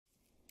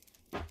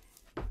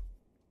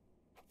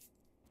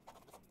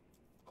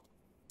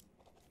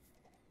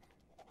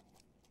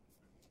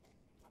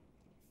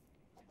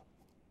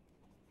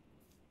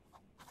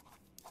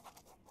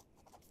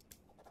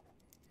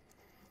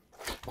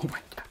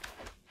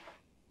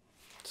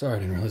Sorry, I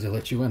didn't realize I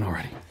let you in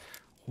already.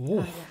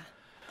 Oh,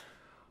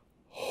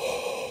 yeah.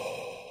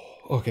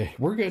 Okay,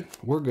 we're good.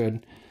 We're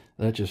good.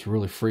 That just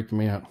really freaked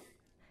me out.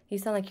 You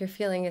sound like you're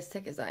feeling as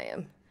sick as I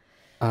am.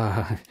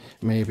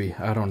 Maybe.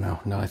 I don't know.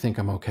 No, I think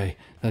I'm okay.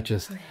 That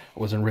just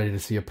wasn't ready to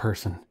see a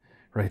person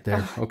right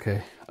there.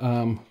 Okay.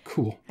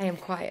 Cool. I am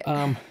quiet.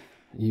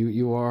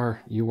 You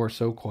are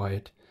so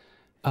quiet.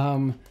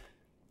 Can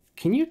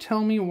you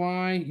tell me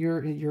why you're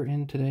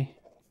in today?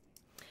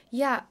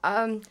 Yeah,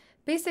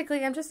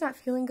 basically, I'm just not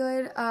feeling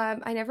good.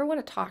 I never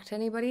want to talk to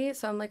anybody,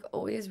 so I'm like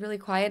always really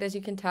quiet, as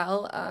you can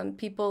tell.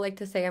 People like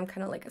to say I'm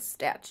kind of like a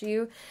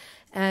statue.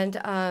 And,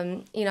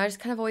 you know, I just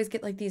kind of always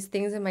get like these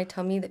things in my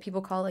tummy that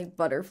people call like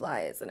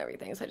butterflies and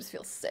everything, so I just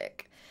feel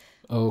sick.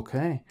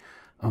 Okay.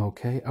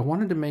 Okay. I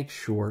wanted to make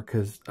sure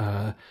because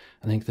I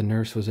think the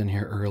nurse was in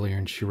here earlier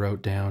and she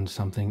wrote down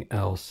something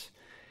else.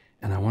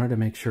 And I wanted to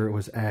make sure it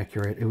was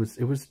accurate. It was,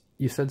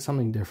 you said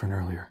something different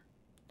earlier.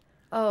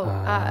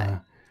 Oh,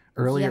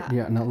 earlier,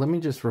 yeah. Now let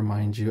me just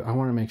remind you. I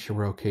want to make sure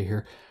we're okay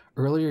here.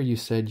 Earlier, you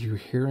said you're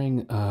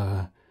hearing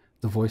the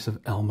voice of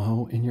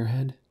Elmo in your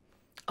head.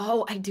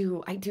 Oh, I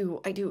do.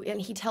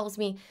 And he tells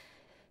me,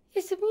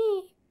 "It's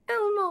me,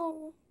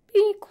 Elmo.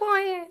 Be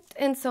quiet."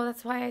 And so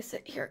that's why I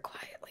sit here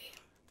quietly.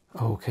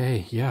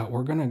 Okay, yeah,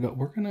 we're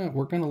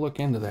gonna look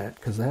into that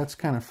because that's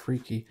kind of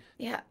freaky.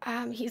 Yeah,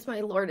 he's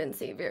my Lord and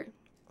Savior.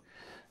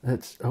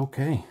 That's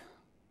okay.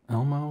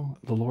 Elmo,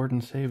 the Lord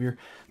and Savior.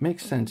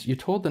 Makes sense. You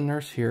told the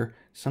nurse here,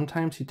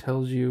 sometimes he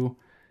tells you,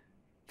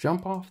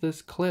 jump off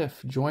this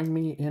cliff, join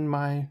me in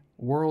my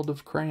world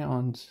of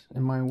crayons,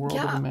 in my world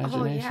of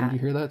imagination. Do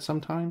you hear that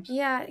sometimes?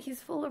 Yeah,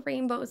 he's full of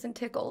rainbows and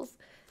tickles,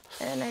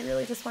 and I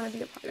really just want to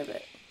be a part of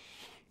it.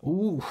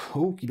 Ooh,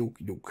 okie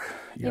dokie doke.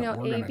 Yeah, you know,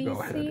 we're gonna ABC go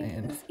ahead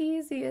and... is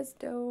easy as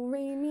do,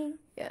 re, mi.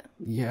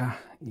 Yeah.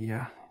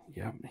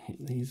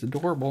 He's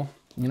adorable.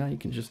 You know, you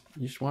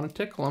just want to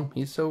tickle him.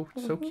 He's so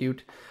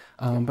cute.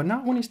 But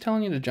not when he's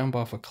telling you to jump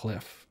off a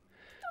cliff.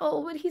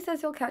 Oh, but he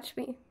says he'll catch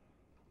me.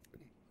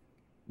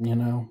 You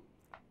know,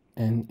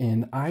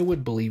 and I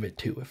would believe it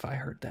too if I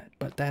heard that.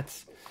 But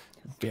that's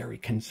very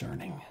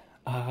concerning.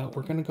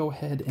 We're gonna go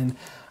ahead and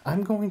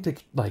I'm going to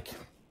like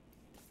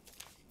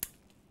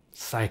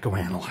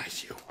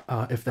psychoanalyze you,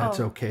 if that's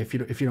okay.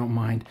 If you don't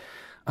mind.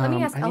 Let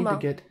me ask Elmo.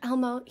 Need to get...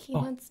 Elmo, he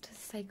wants to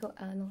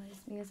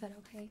psychoanalyze me. Is that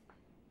okay?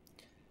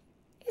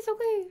 It's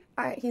okay.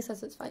 All right, he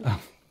says it's fine.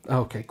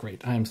 Okay,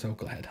 great. I am so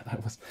glad.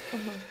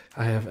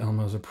 I have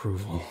Elmo's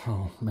approval.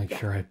 I'll make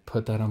sure I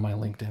put that on my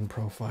LinkedIn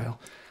profile.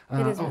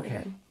 It is really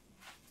good.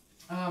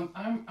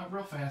 I'm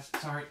real fast.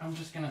 Sorry, I'm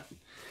just gonna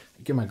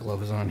get my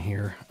gloves on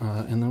here,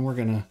 and then we're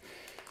gonna.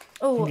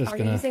 Oh, are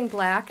you using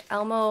black?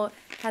 Elmo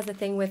has a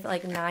thing with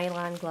like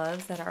nylon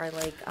gloves that are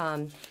like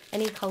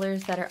any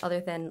colors that are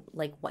other than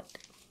like white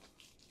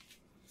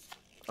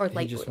or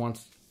light blue.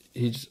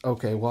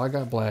 Okay. Well, I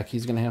got black.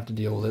 He's gonna have to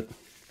deal with it.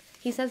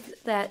 He says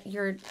that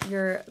your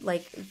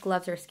like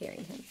gloves are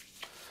scaring him.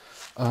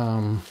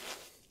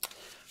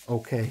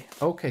 Okay.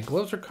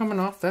 Gloves are coming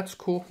off. That's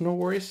cool. No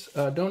worries.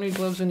 Don't need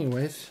gloves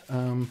anyways.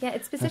 Yeah,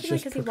 it's specifically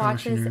because he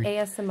watches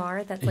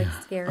ASMR that's like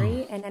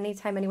scary, and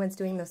anytime anyone's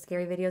doing those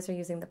scary videos, they're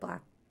using the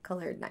black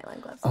colored nylon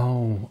gloves.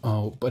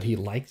 Oh, but he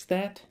likes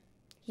that?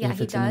 Yeah,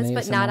 he does,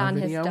 but not on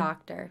his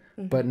doctor.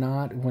 But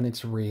not when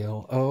it's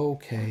real.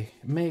 Okay.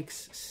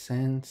 Makes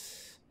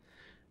sense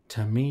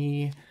to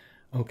me.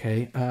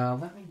 Okay,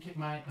 let me get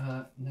my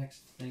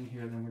next thing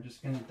here, then we're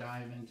just going to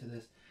dive into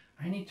this.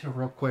 I need to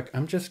real quick,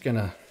 I'm just going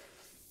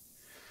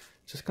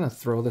to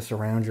throw this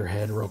around your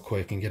head real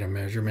quick and get a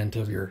measurement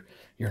of your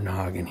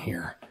noggin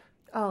here.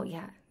 Oh,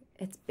 yeah,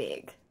 it's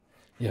big.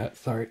 Yeah,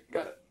 sorry,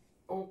 got it.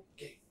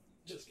 Okay,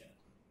 just going to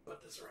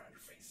put this around your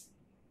face.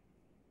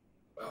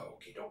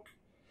 Okie doke.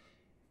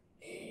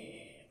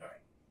 And, all right.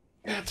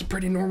 That's a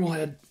pretty normal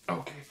head.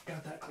 Okay,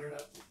 got that cleared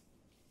up.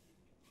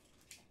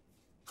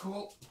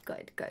 Cool.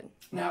 Good.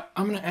 Now,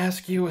 I'm going to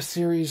ask you a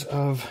series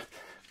of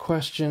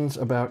questions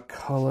about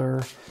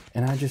color,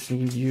 and I just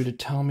need you to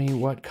tell me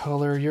what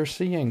color you're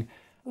seeing.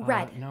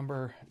 Red.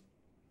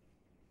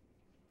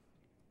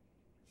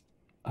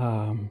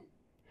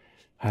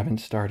 Haven't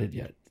started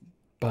yet.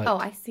 But oh,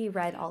 I see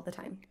red all the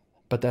time.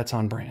 But that's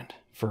on brand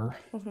for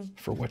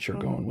what you're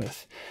going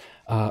with.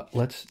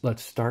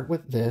 Let's start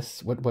with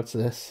this. What's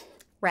this?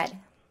 Red.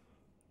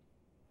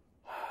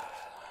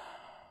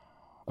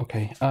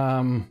 Okay.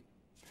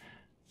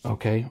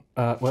 Okay.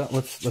 Well,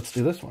 let's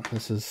do this one.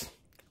 This is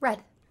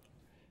red.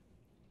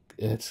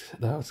 That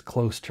was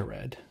close to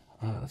red.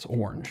 That's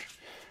orange.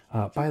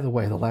 By the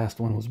way, the last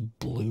one was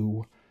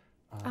blue.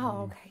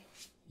 Oh, okay.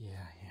 Yeah.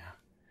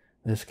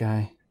 This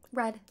guy.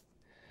 Red.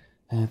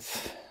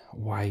 It's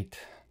white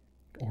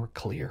or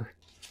clear.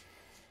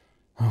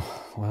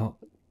 Oh, well,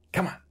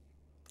 come on.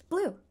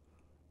 Blue.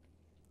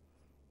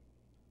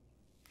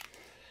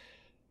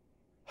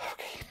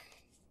 Okay.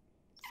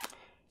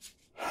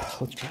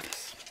 Let's try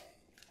this.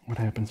 What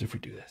happens if we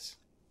do this?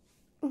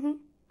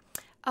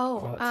 Oh,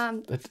 well,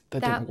 that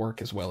didn't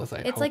work as well as I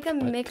hoped. It's like a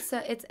mix.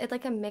 It's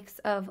like a mix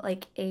of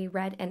like a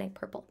red and a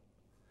purple.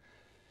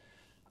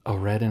 a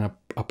red and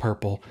a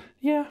purple.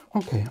 Yeah,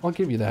 okay, I'll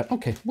give you that.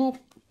 Okay, well,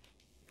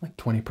 like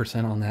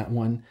 20% on that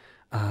one.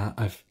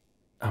 I've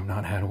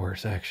not had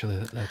worse, actually.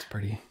 That's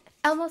pretty.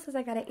 Elmo says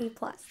I got an A+.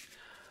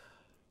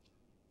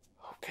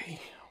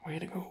 Okay, way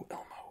to go,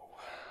 Elmo.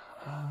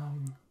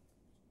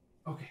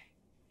 Okay.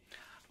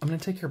 I'm going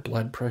to take your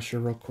blood pressure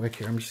real quick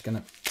here. I'm just going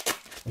to,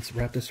 let's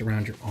wrap this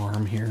around your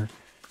arm here.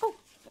 Oh.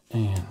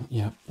 And,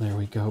 yep, there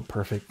we go.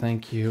 Perfect.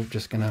 Thank you.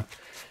 Just gonna.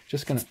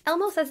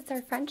 Elmo says it's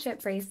our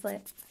friendship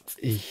bracelet.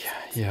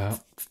 Yeah.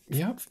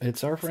 Yep,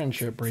 it's our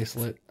friendship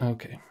bracelet.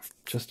 Okay,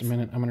 just a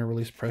minute. I'm going to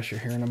release pressure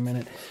here in a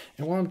minute.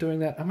 And while I'm doing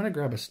that, I'm going to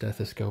grab a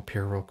stethoscope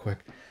here real quick.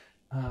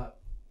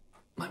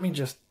 Let me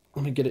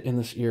get it in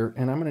this ear,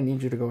 and I'm going to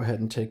need you to go ahead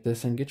and take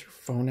this and get your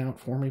phone out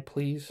for me,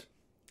 please.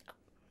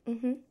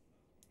 Mm-hmm.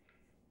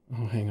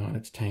 Oh, hang on,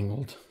 it's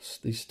tangled.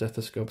 These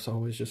stethoscopes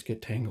always just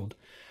get tangled.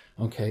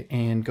 Okay,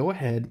 and go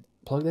ahead,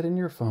 plug that in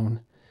your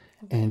phone,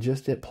 and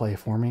just hit play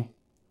for me.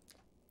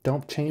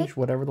 Don't change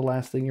whatever the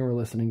last thing you were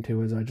listening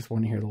to is. I just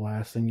want to hear the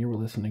last thing you were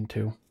listening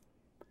to.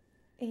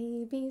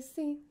 A, B,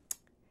 C.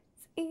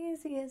 It's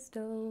easy as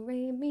do,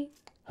 re, mi.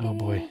 Oh,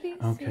 boy.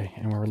 Okay,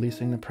 and we're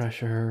releasing the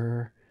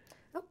pressure.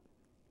 Oh.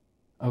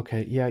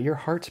 Okay, yeah, your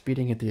heart's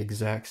beating at the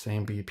exact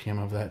same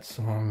BPM of that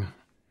song.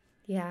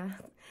 Yeah,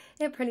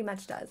 it pretty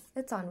much does.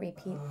 It's on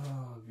repeat.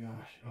 Oh,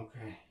 gosh.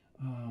 Okay.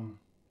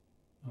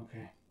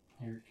 Okay.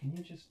 Here, can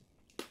you just...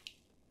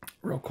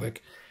 Real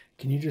quick,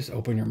 can you just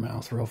open your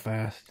mouth real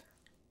fast?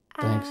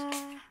 Thanks.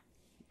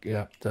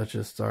 Yeah, that's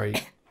just, sorry.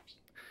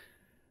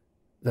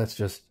 It's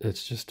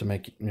just to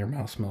make your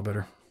mouth smell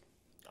better.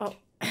 Oh.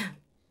 It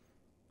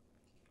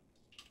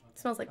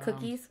smells like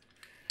cookies.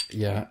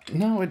 Yeah,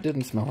 no, it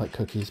didn't smell like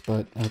cookies,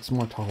 but it's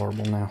more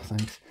tolerable now,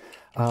 thanks.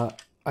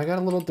 I got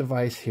a little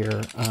device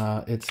here.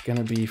 It's going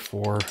to be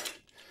for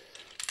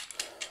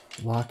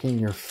locking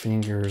your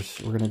fingers.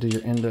 We're going to do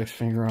your index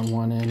finger on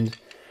one end,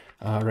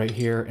 right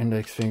here,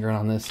 index finger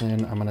on this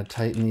end. I'm going to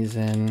tighten these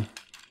in.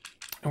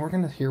 And we're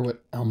going to hear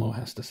what Elmo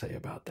has to say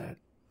about that.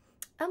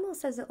 Elmo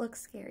says it looks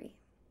scary.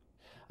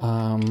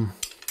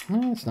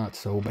 It's not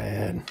so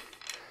bad.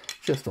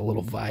 Just a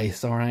little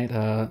vice, all right?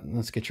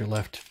 Let's get your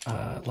left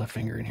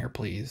finger in here,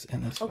 please,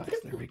 in this vice.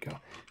 There we go.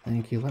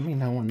 Thank you. Let me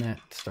know when that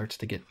starts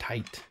to get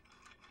tight.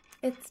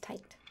 It's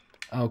tight.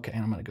 Okay,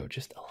 and I'm going to go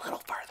just a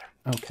little farther.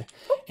 Okay.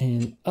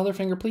 And other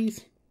finger,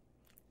 please.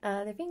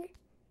 Other finger.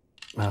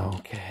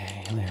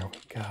 Okay, there we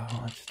go.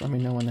 Just let me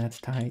know when that's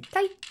tight.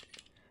 Tight.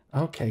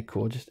 Okay,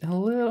 cool. Just a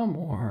little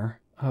more.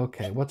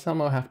 Okay, what's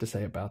Elmo have to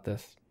say about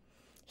this?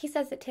 He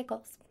says it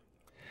tickles.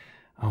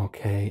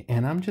 Okay,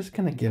 and I'm just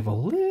going to give a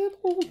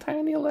little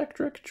tiny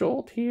electric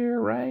jolt here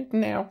right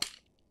now.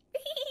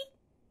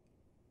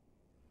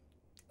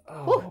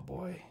 Oh, Ooh,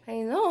 boy. I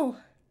know.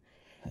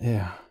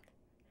 Yeah.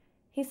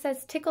 He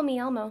says, tickle me,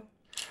 Elmo.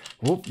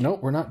 Whoop,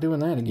 nope, we're not doing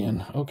that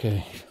again.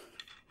 Okay.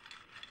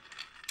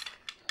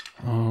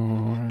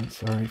 Oh,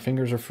 sorry.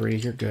 Fingers are free.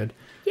 You're good.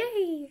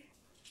 Yay!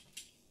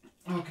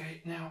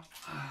 Okay, now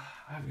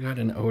I've got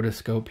an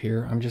otoscope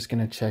here. I'm just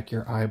going to check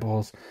your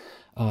eyeballs.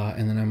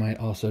 And then I might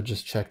also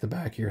just check the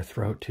back of your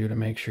throat too to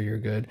make sure you're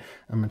good.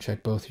 I'm going to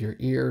check both your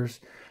ears.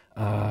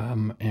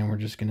 And we're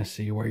just going to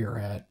see where you're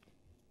at.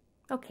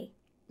 Okay.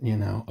 You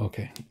know,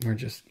 okay.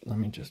 Let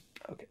me just,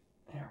 okay.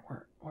 Here,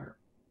 where?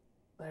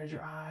 There's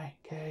your eye.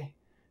 Okay.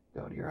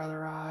 Go to your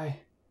other eye.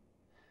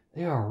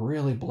 They are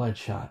really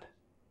bloodshot.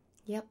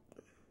 Yep.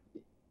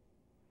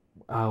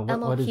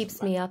 Elmo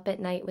keeps me up at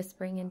night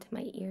whispering into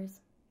my ears.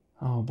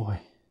 Oh boy.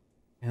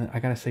 And I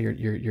gotta say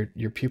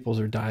your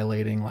pupils are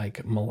dilating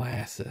like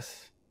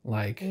molasses.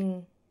 Like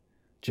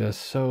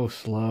just so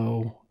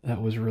slow.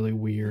 That was really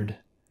weird.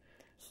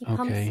 He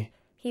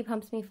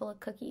pumps me full of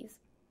cookies.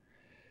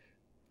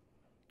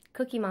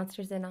 Cookie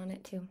Monster's in on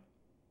it too.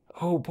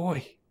 Oh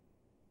boy.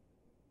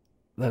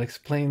 That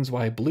explains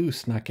why Blue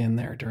snuck in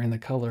there during the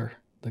color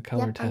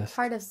test. I'm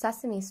part of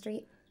Sesame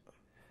Street.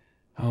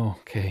 Oh,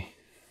 okay.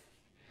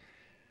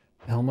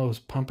 Elmo's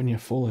pumping you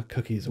full of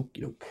cookies.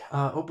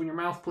 Open your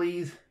mouth,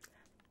 please.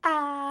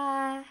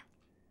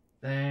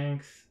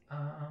 Thanks.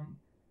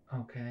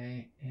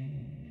 Okay.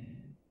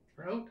 And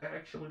throat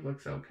actually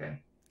looks okay.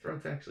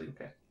 Throat's actually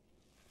okay.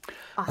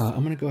 Awesome.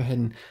 I'm going to go ahead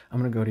and I'm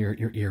going to go to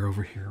your ear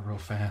over here real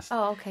fast.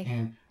 Oh, okay.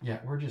 And yeah,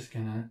 we're just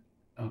going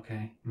to,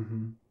 okay.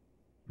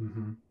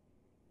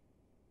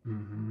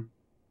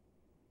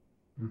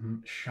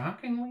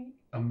 Shockingly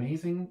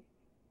amazing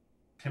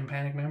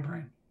tympanic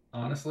membrane.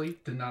 Honestly,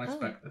 did not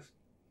expect this.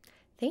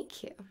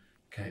 Thank you.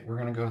 Okay, we're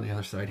going to go to the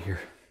other side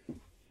here.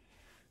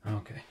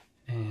 Okay,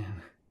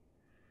 and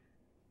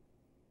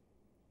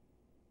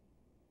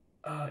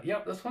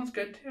yep, this one's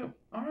good too.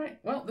 All right,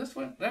 well,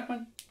 that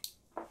one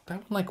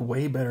like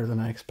way better than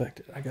I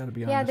expected. I got to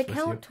be honest Yeah, the with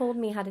you. Count told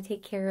me how to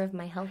take care of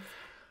my health.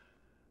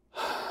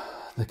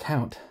 The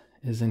Count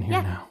is in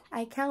here now.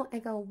 I count. I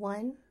go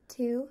 1,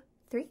 2,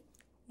 3.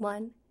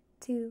 1,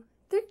 2,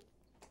 3.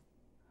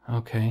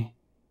 Okay,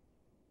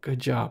 good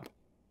job.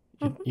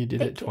 You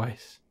did it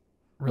twice.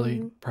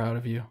 Really proud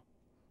of you.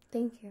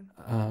 Thank you.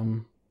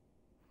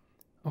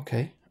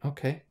 Okay.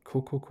 Okay.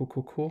 Cool, cool, cool,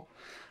 cool, cool.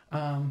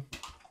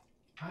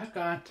 I've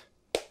got,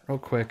 real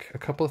quick, a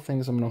couple of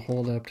things I'm going to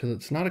hold up to.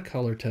 It's not a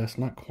color test,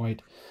 not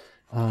quite.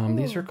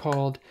 These are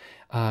called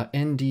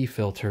ND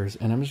filters,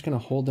 and I'm just going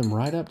to hold them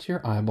right up to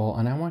your eyeball,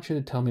 and I want you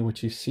to tell me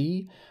what you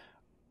see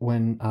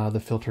when the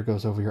filter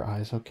goes over your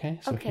eyes, okay?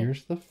 So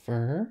here's the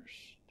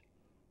first.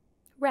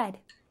 Red.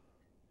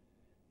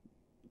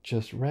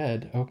 Just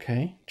red,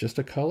 okay. Just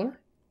a color?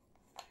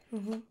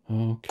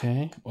 Mm-hmm.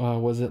 Okay.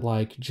 Was it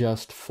like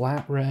just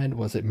flat red?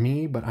 Was it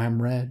me, but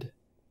I'm red?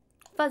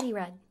 Fuzzy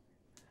red.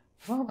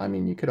 Well, I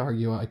mean, you could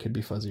argue I could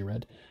be fuzzy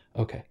red.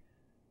 Okay.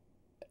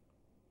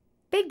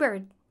 Big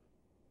bird.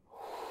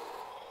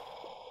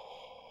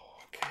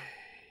 Okay.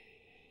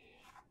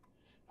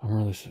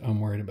 I'm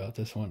worried about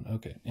this one.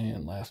 Okay,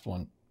 and last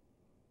one.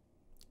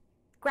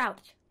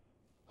 Grouch.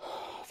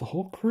 The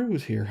whole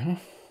crew's here, huh?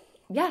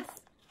 Yes.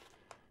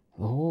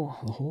 The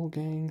whole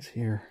gang's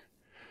here.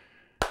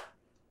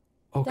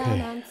 Okay.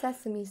 Down on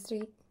Sesame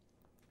Street.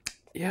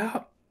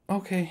 Yeah.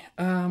 Okay.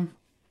 I'm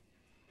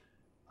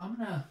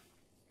gonna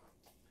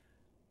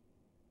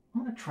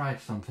try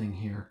something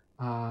here.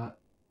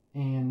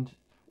 And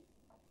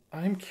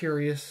I'm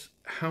curious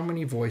how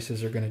many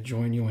voices are gonna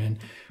join you in.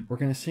 We're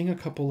gonna sing a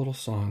couple little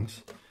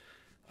songs.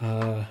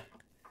 And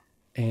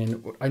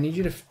I need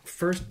you to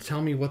first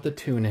tell me what the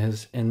tune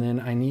is, and then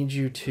I need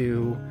you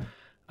to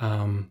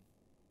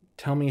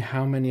tell me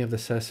how many of the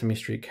Sesame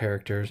Street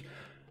characters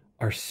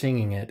are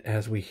singing it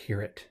as we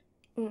hear it.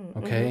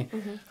 Okay?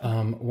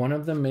 One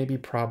of them may be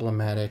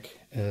problematic.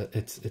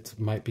 It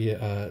might be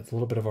it's a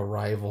little bit of a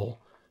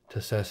rival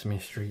to Sesame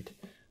Street.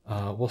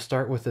 We'll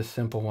start with a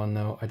simple one,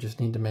 though. I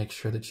just need to make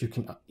sure that you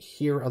can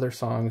hear other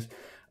songs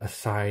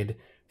aside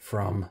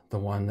from the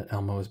one that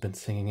Elmo has been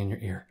singing in your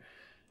ear.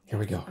 Here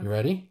we go. You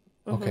ready?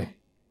 Okay.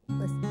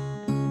 Listen.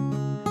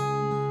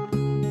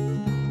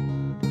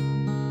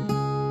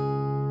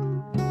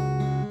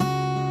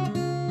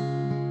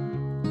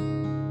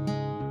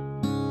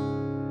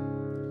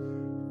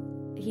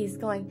 He's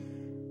going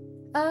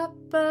up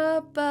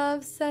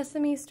above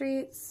Sesame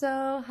Street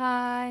so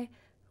high,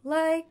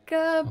 like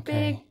a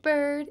big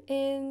bird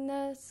in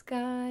the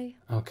sky.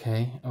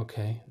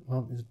 Okay.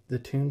 Well, the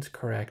tune's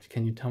correct.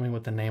 Can you tell me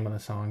what the name of the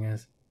song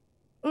is?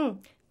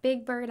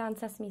 Big Bird on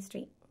Sesame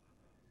Street.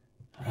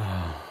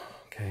 Oh,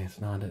 okay, it's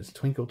not. It's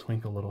Twinkle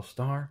Twinkle Little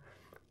Star.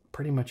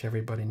 Pretty much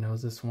everybody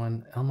knows this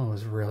one. Elmo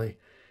is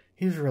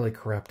he's really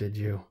corrupted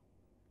you.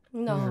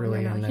 No,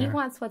 really no. He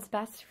wants what's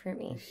best for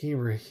me.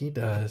 He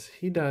does.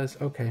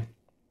 Okay.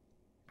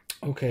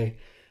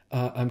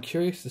 I'm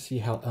curious to see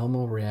how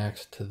Elmo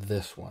reacts to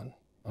this one.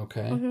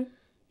 Okay?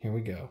 Here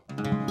we go.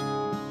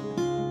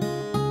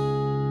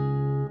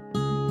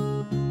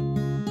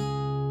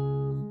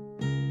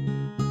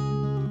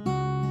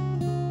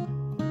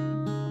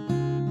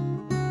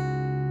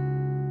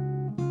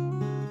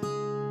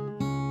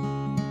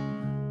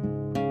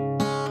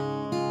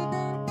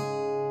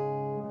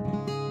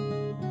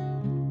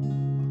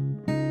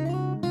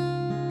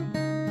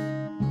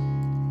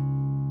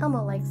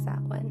 Elmo likes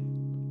that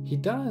one. He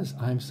does.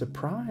 I'm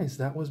surprised.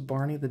 That was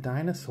Barney the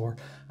dinosaur.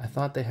 I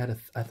thought they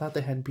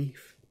had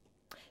beef.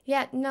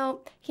 Yeah,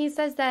 no. He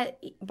says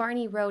that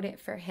Barney wrote it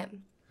for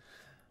him.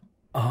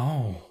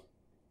 Oh.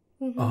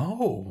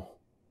 Oh.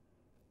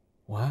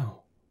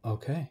 Wow.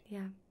 Okay.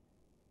 Yeah.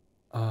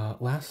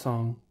 Last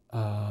song.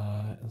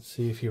 Let's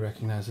see if he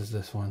recognizes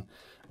this one.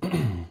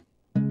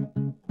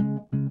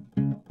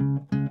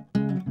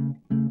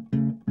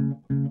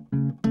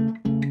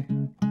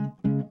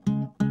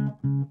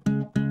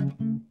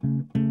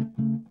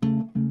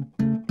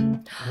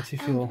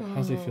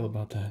 How's he feel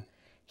about that?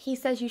 He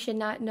says you should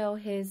not know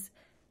his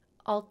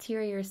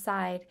ulterior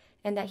side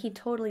and that he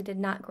totally did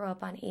not grow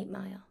up on 8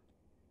 Mile.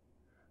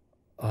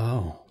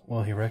 Oh,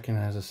 well, he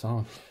recognized the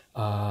song.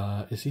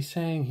 Is he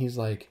saying he's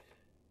like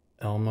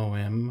Elmo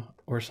M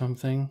or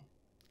something?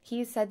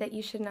 He said that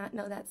you should not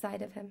know that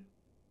side of him.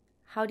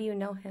 How do you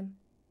know him?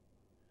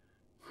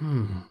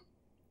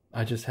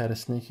 I just had a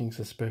sneaking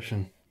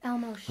suspicion.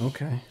 Elmo,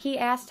 Okay. He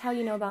asked how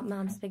you know about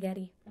Mom's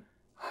spaghetti.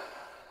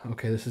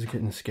 Okay, this is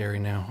getting scary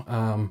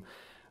now.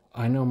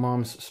 I know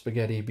Mom's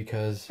spaghetti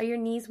because... Are your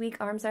knees weak,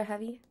 arms are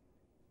heavy?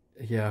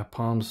 Yeah,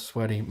 palms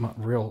sweaty.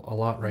 A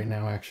lot right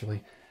now,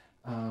 actually.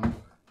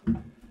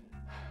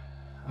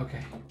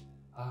 Okay.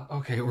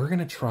 Okay, we're going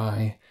to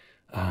try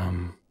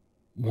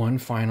one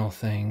final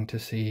thing to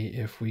see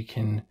if we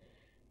can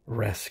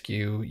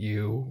rescue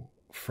you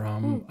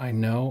from... I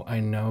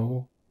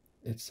know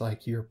it's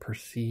like you're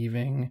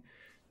perceiving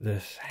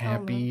this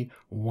happy,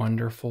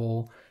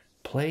 wonderful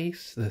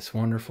place, this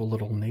wonderful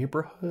little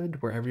neighborhood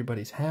where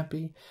everybody's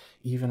happy.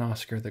 Even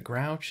Oscar the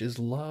Grouch is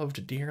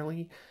loved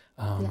dearly.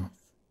 Yes.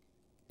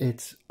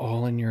 It's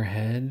all in your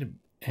head,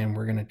 and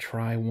we're going to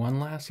try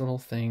one last little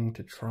thing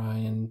to try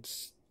and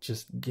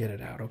just get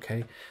it out,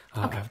 okay?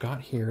 I've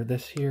got here,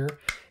 this here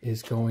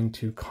is going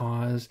to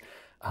cause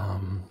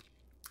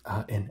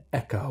an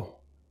echo.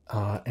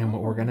 And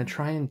what we're going to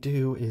try and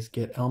do is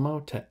get Elmo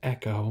to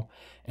echo,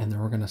 and then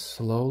we're going to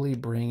slowly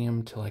bring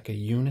him to like a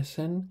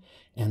unison,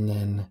 and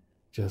then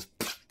just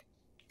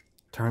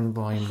turn the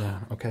volume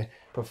down. Okay,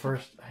 but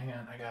first, hang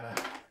on,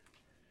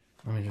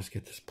 let me just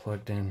get this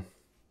plugged in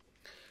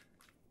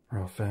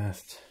real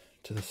fast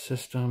to the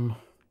system.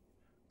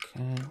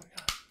 Okay, we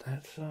got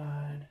that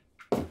side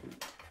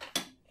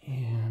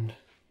and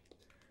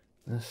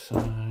this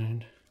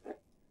side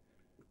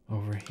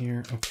over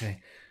here. Okay,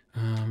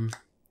 all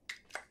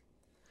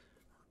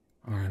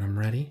right, I'm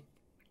ready.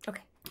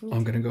 Okay.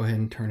 I'm gonna go ahead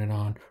and turn it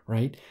on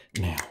right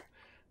now.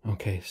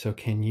 Okay, so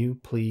can you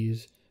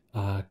please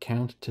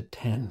count to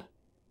 10?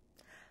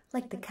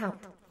 Like the count.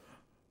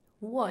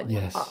 1.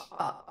 Yes.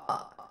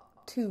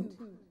 2,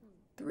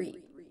 3,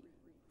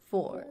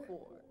 4,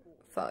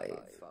 5,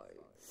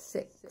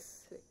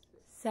 6,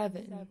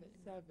 7,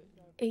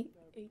 8,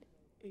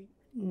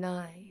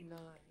 9,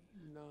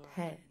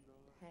 10.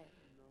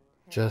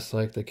 Just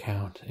like the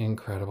count.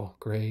 Incredible.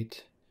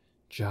 Great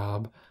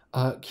job.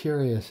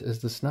 Curious, is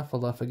the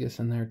snuffleupagus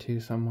in there too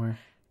somewhere?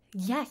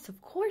 Yes,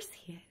 of course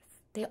he is.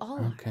 They all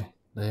are. Okay,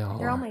 they all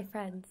They're are. all my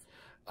friends.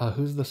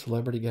 Who's the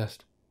celebrity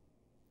guest?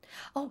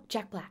 Oh,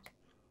 Jack Black.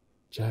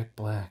 Jack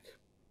Black.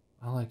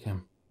 I like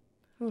him.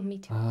 Oh, me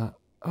too.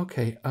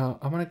 Okay, I'm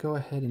gonna go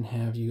ahead and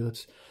have you,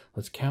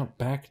 let's count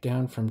back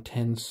down from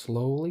 10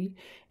 slowly,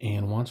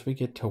 and once we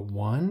get to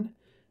 1,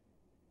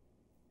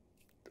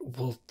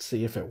 we'll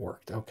see if it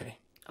worked. Okay.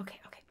 Okay.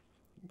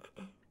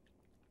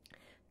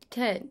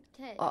 10,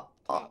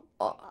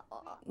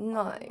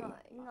 9,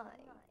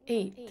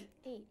 8,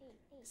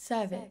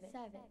 7,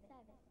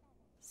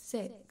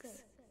 6,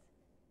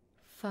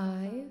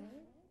 5,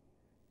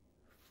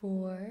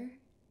 4,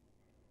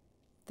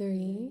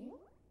 3,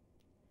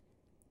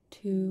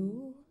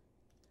 2,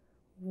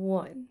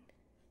 1.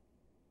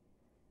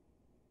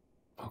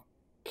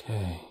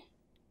 Okay.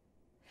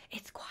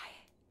 It's quiet.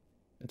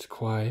 It's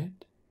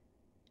quiet.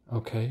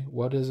 Okay.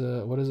 What is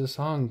a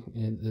song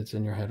that's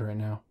in your head right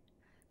now?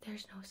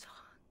 There's no song.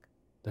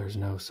 There's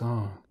no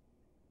song.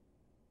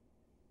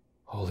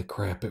 Holy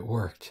crap, it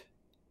worked.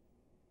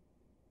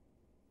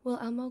 Will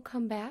Elmo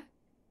come back?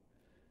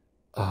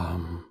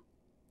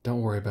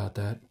 Don't worry about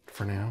that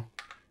for now.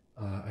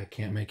 I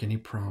can't make any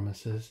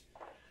promises.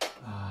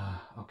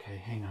 Okay,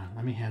 hang on.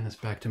 Let me hand this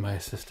back to my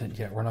assistant.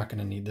 Yeah, we're not going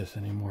to need this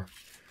anymore.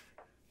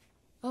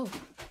 Oh,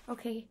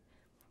 okay.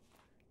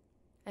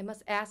 I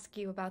must ask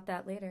you about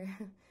that later.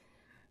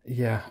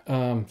 Yeah,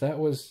 that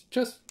was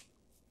just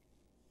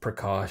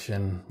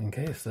precaution in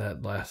case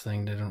that last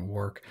thing didn't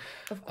work.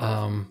 Of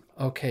course.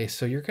 Okay,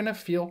 so you're going to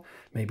feel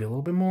maybe a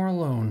little bit more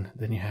alone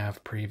than you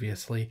have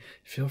previously.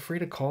 Feel free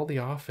to call the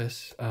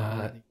office.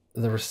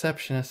 The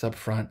receptionists up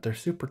front, they're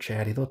super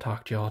chatty. They'll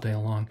talk to you all day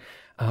long.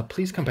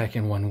 Please come back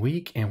in 1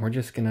 week, and we're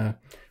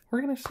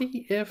gonna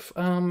see if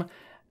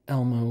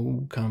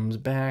Elmo comes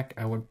back.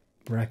 I would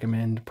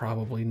recommend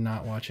probably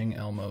not watching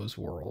Elmo's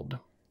World.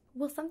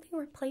 Will something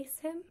replace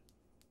him?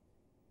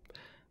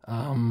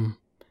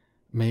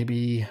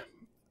 Maybe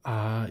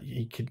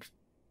you could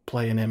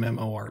play an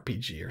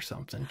MMORPG or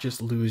something.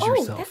 Just lose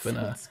yourself in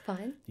a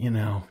fun.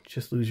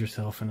 Just lose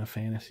yourself in a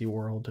fantasy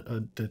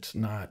world that's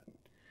not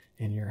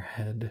in your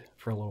head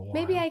for a little while.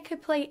 Maybe I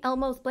could play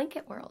Elmo's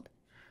Blanket World.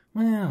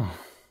 Well,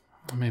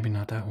 maybe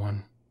not that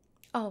one.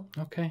 Oh.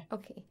 Okay.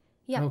 Okay.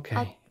 Yeah. Okay.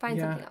 I'll find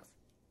something else.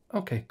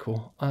 Okay,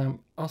 cool.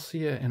 I'll see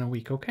you in a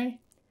week, okay?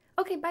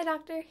 Okay, bye,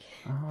 doctor.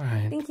 All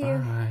right. Thank you.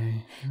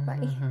 Bye.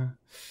 Bye.